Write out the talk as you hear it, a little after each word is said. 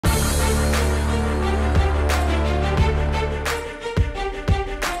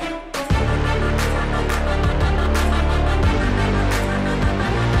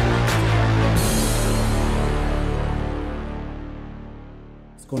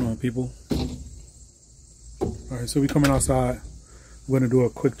What's going on, people? Alright, so we're coming outside. We're going to do a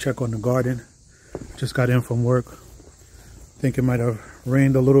quick check on the garden. Just got in from work. Think it might have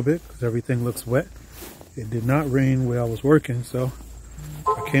rained a little bit because everything looks wet. It did not rain where I was working, so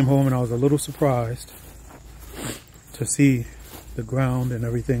I came home and I was a little surprised to see the ground and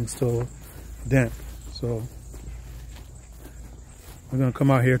everything still damp. So we're going to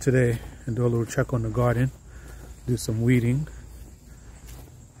come out here today and do a little check on the garden, do some weeding.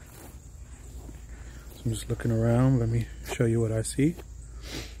 So I'm just looking around. Let me show you what I see.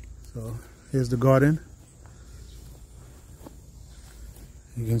 So here's the garden.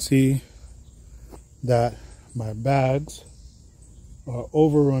 You can see that my bags are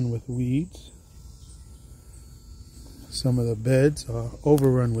overrun with weeds. Some of the beds are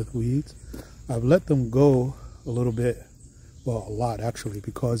overrun with weeds. I've let them go a little bit, well, a lot actually,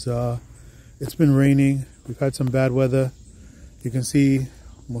 because it's been raining. We've had some bad weather. You can see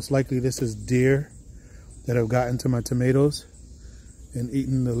most likely this is deer that have gotten to my tomatoes and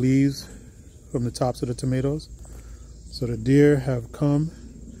eaten the leaves from the tops of the tomatoes. So the deer have come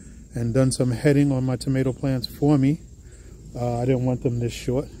and done some heading on my tomato plants for me. I didn't want them this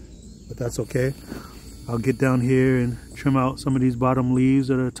short, but that's okay. I'll get down here and trim out some of these bottom leaves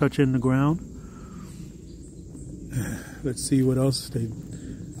that are touching the ground. Let's see what else they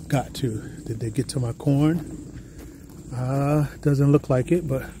got to. Did they get to my corn? Doesn't look like it,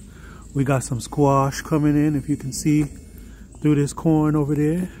 but we got some squash coming in, if you can see through this corn over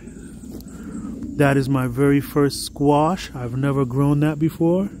there. That is my very first squash. I've never grown that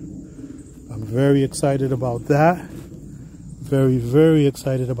before. I'm very excited about that. Very, very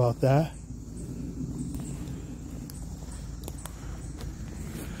excited about that.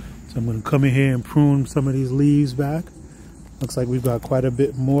 So I'm going to come in here and prune some of these leaves back. Looks like we've got quite a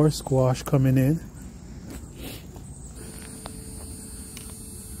bit more squash coming in.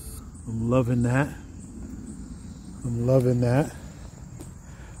 I'm loving that. I'm loving that.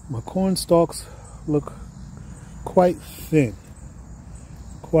 My corn stalks look quite thin.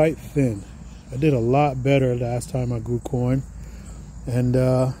 Quite thin. I did a lot better last time I grew corn. And,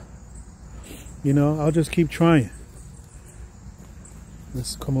 you know, I'll just keep trying.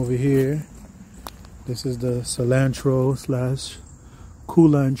 Let's come over here. This is the cilantro slash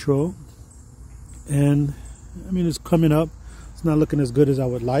culantro. And, I mean, it's coming up. It's not looking as good as I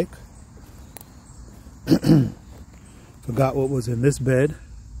would like. Forgot what was in this bed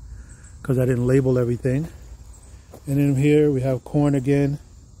because I didn't label everything. And in here we have corn again.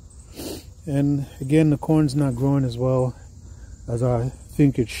 And again, the corn's not growing as well as I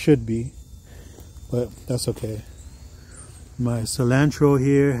think it should be, but that's okay. My cilantro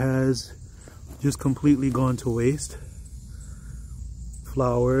here has just completely gone to waste.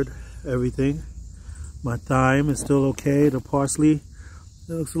 Flowered, everything. My thyme is still okay. The parsley,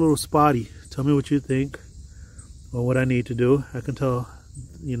 it looks a little spotty. Tell me what you think or what I need to do. I can tell,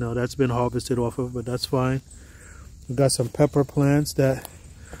 you know, that's been harvested off of, but that's fine. We've got some pepper plants that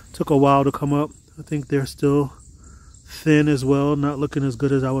took a while to come up. I think they're still thin as well, not looking as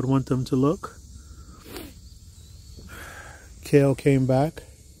good as I would want them to look. Kale came back.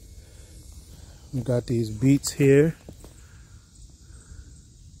 We've got these beets here.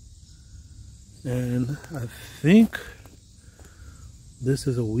 And I think this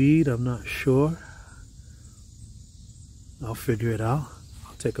is a weed, I'm not sure. I'll figure it out.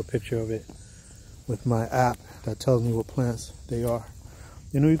 I'll take a picture of it with my app that tells me what plants they are.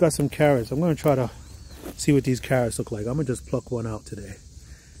 You know, you got some carrots. I'm going to try to see what these carrots look like. I'm going to just pluck one out today.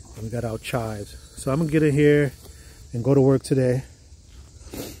 And we got our chives. So I'm going to get in here and go to work today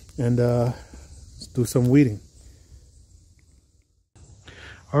and do some weeding.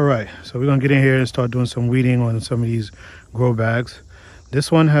 All right, so we're going to get in here and start doing some weeding on some of these grow bags.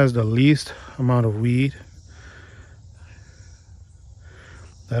 This one has the least amount of weed.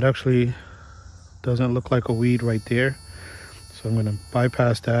 That actually doesn't look like a weed right there. So I'm going to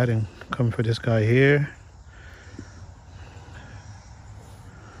bypass that and come for this guy here.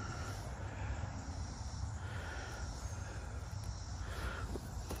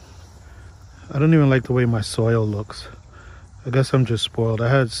 I don't even like the way my soil looks. I guess I'm just spoiled. I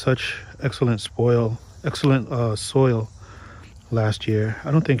had such excellent soil last year.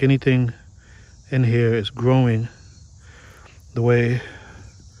 I don't think anything in here is growing the way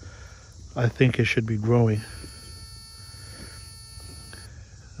I think it should be growing.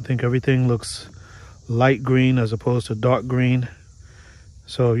 I think everything looks light green as opposed to dark green.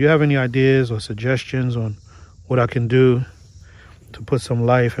 So if you have any ideas or suggestions on what I can do to put some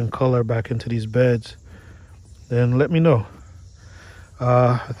life and color back into these beds, then let me know.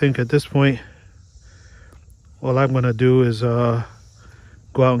 I think at this point, all I'm going to do is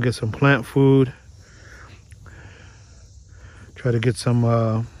go out and get some plant food. Try to get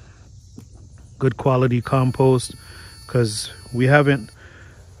some good quality compost, because we haven't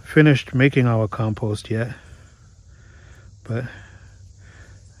finished making our compost yet. But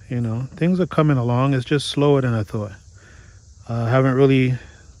you know, things are coming along. It's just slower than I thought. I haven't really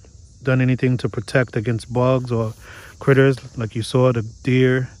done anything to protect against bugs or critters. Like you saw, the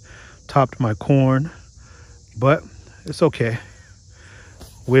deer topped my corn, but it's okay.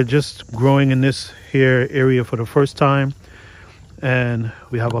 We're just growing in this here area for the first time, and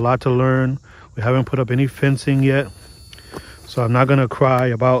we have a lot to learn. We haven't put up any fencing yet, so I'm not gonna cry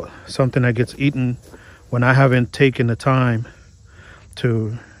about something that gets eaten when I haven't taken the time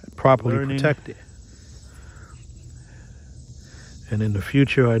to properly protect it. And in the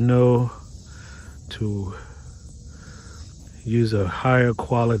future, I know to use a higher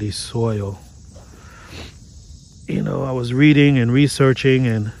quality soil. You know, I was reading and researching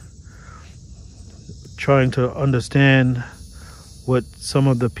and trying to understand what some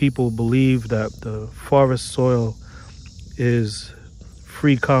of the people believe, that the forest soil is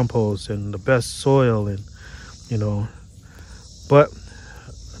free compost and the best soil, and you know, but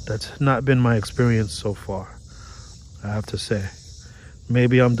that's not been my experience so far, I have to say.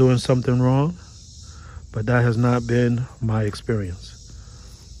 Maybe I'm doing something wrong, but that has not been my experience.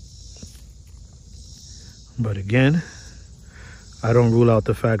 But again, I don't rule out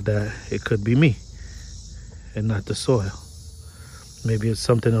the fact that it could be me and not the soil. Maybe it's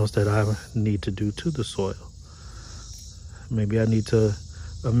something else that I need to do to the soil. Maybe I need to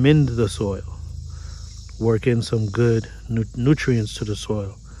amend the soil, work in some good nutrients to the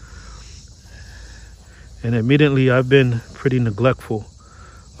soil. And admittedly, I've been pretty neglectful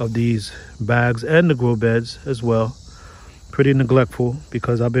of these bags and the grow beds as well. Pretty neglectful,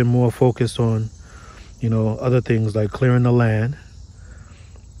 because I've been more focused on, you know, other things like clearing the land,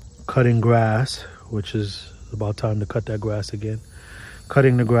 cutting grass, which is about time to cut that grass again.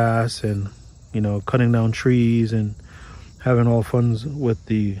 Cutting the grass and, you know, cutting down trees and having all fun with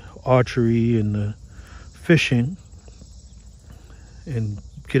the archery and the fishing and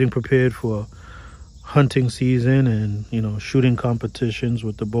getting prepared for hunting season and, you know, shooting competitions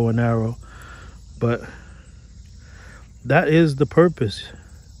with the bow and arrow. But that is the purpose,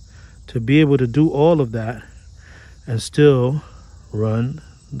 to be able to do all of that and still run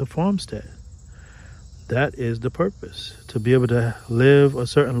the farmstead. That is the purpose, to be able to live a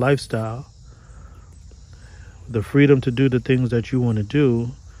certain lifestyle, the freedom to do the things that you want to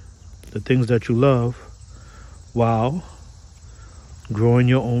do, the things that you love, while growing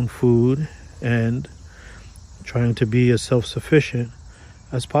your own food and trying to be as self-sufficient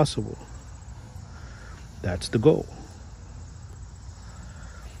as possible. That's the goal.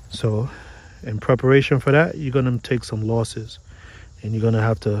 So in preparation for that, you're going to take some losses, and you're going to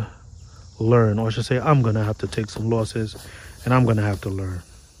have to learn, or I should say, I'm going to have to take some losses, and I'm going to have to learn.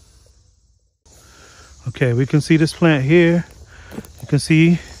 Okay, we can see this plant here. You can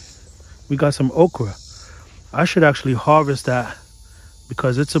see we got some okra. I should actually harvest that,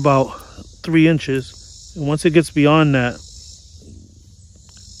 because it's about 3 inches. And once it gets beyond that,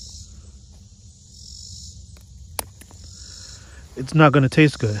 it's not going to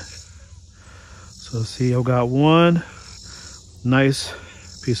taste good. So see, I've got one nice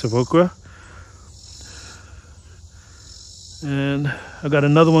piece of okra. And I got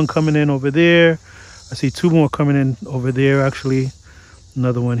another one coming in over there. I see 2 more coming in over there, actually.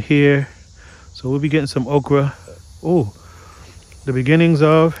 Another one here. So we'll be getting some okra. Oh, the beginnings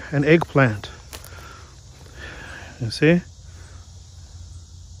of an eggplant. You see?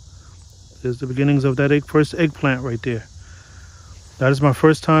 There's the beginnings of that first eggplant right there. That is my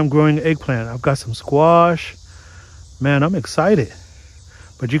first time growing eggplant. I've got some squash. Man, I'm excited.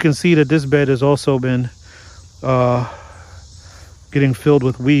 But you can see that this bed has also been getting filled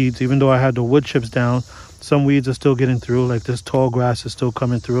with weeds. Even though I had the wood chips down, some weeds are still getting through. Like this tall grass is still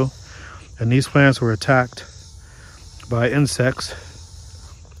coming through. And these plants were attacked by insects.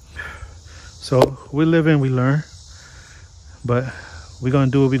 So we live and we learn. But we're going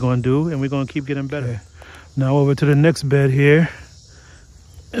to do what we're going to do, and we're going to keep getting better. Okay. Now over to the next bed here.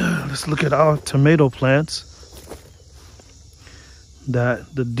 Let's look at our tomato plants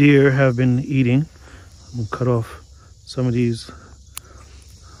that the deer have been eating. I'm going to cut off some of these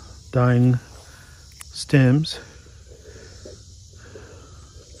dying stems.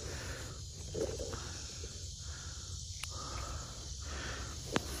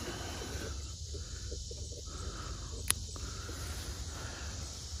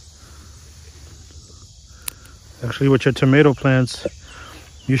 Actually, with your tomato plants,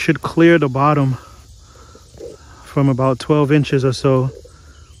 you should clear the bottom from about 12 inches or so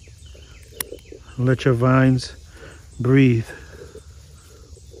Let your vines breathe.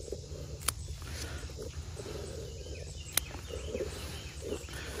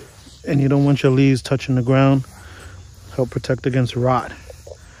 And you don't want your leaves touching the ground. Help protect against rot.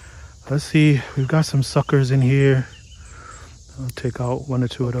 Let's see, we've got some suckers in here. I'll take out one or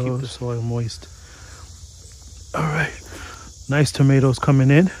two of those. Keep the soil moist. All right, nice tomatoes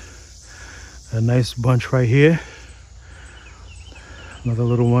coming in. A nice bunch right here. Another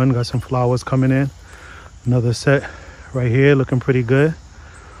little one, got some flowers coming in. Another set right here, looking pretty good.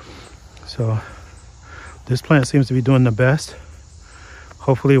 So this plant seems to be doing the best.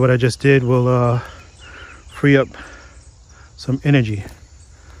 Hopefully what I just did will free up some energy.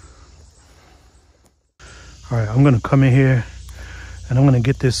 All right, I'm gonna come in here and I'm gonna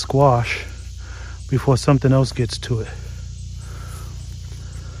get this squash before something else gets to it.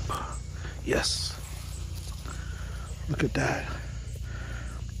 Yes, look at that.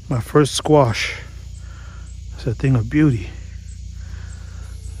 My first squash. It's a thing of beauty.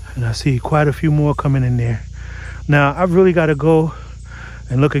 And I see quite a few more coming in there. Now, I've really got to go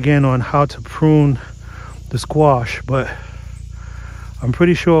and look again on how to prune the squash, but I'm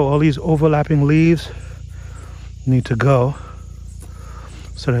pretty sure all these overlapping leaves need to go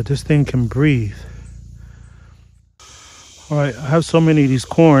so that this thing can breathe. All right, I have so many of these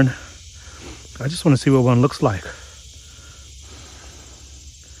corn. I just want to see what one looks like.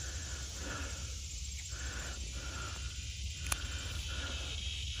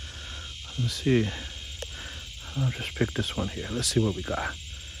 Let's see. I'll just pick this one here. Let's see what we got.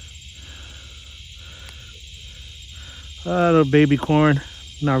 Little baby corn,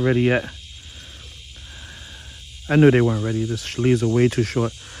 not ready yet. I knew they weren't ready. These leaves are way too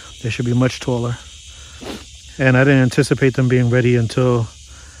short. They should be much taller. And I didn't anticipate them being ready until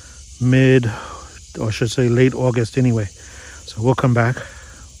mid, or I should say late August anyway. So we'll come back,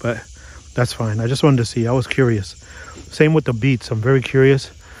 but that's fine. I just wanted to see. I was curious. Same with the beets. I'm very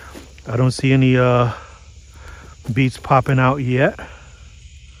curious. I don't see any beets popping out yet.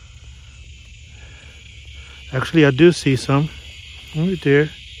 Actually, I do see some right there.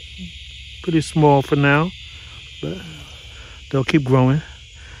 Pretty small for now, but they'll keep growing.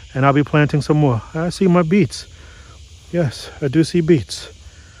 And I'll be planting some more. I see my beets. Yes, I do see beets.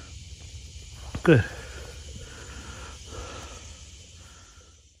 Good.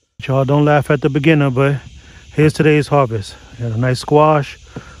 Y'all don't laugh at the beginner, but here's today's harvest. We had a nice squash,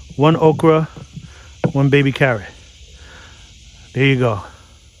 one okra, one baby carrot. There you go.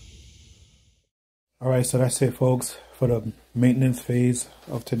 All right, so that's it, folks, for the maintenance phase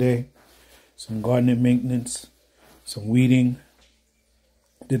of today. Some gardening maintenance, some weeding.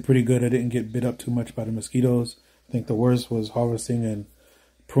 Did pretty good. I didn't get bit up too much by the mosquitoes. I think the worst was harvesting and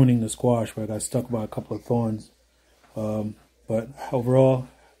pruning the squash, where I got stuck by a couple of thorns. But overall,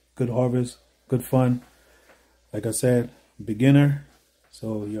 good harvest, good fun. Like I said, beginner.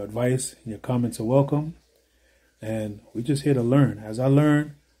 So your advice, your comments are welcome. And we're just here to learn. As I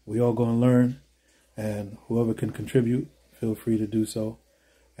learn, we all going to learn. And whoever can contribute, feel free to do so.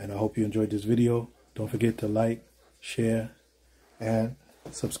 And I hope you enjoyed this video. Don't forget to like, share, and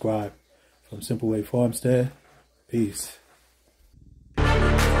subscribe. From Simple Way Farmstead, peace.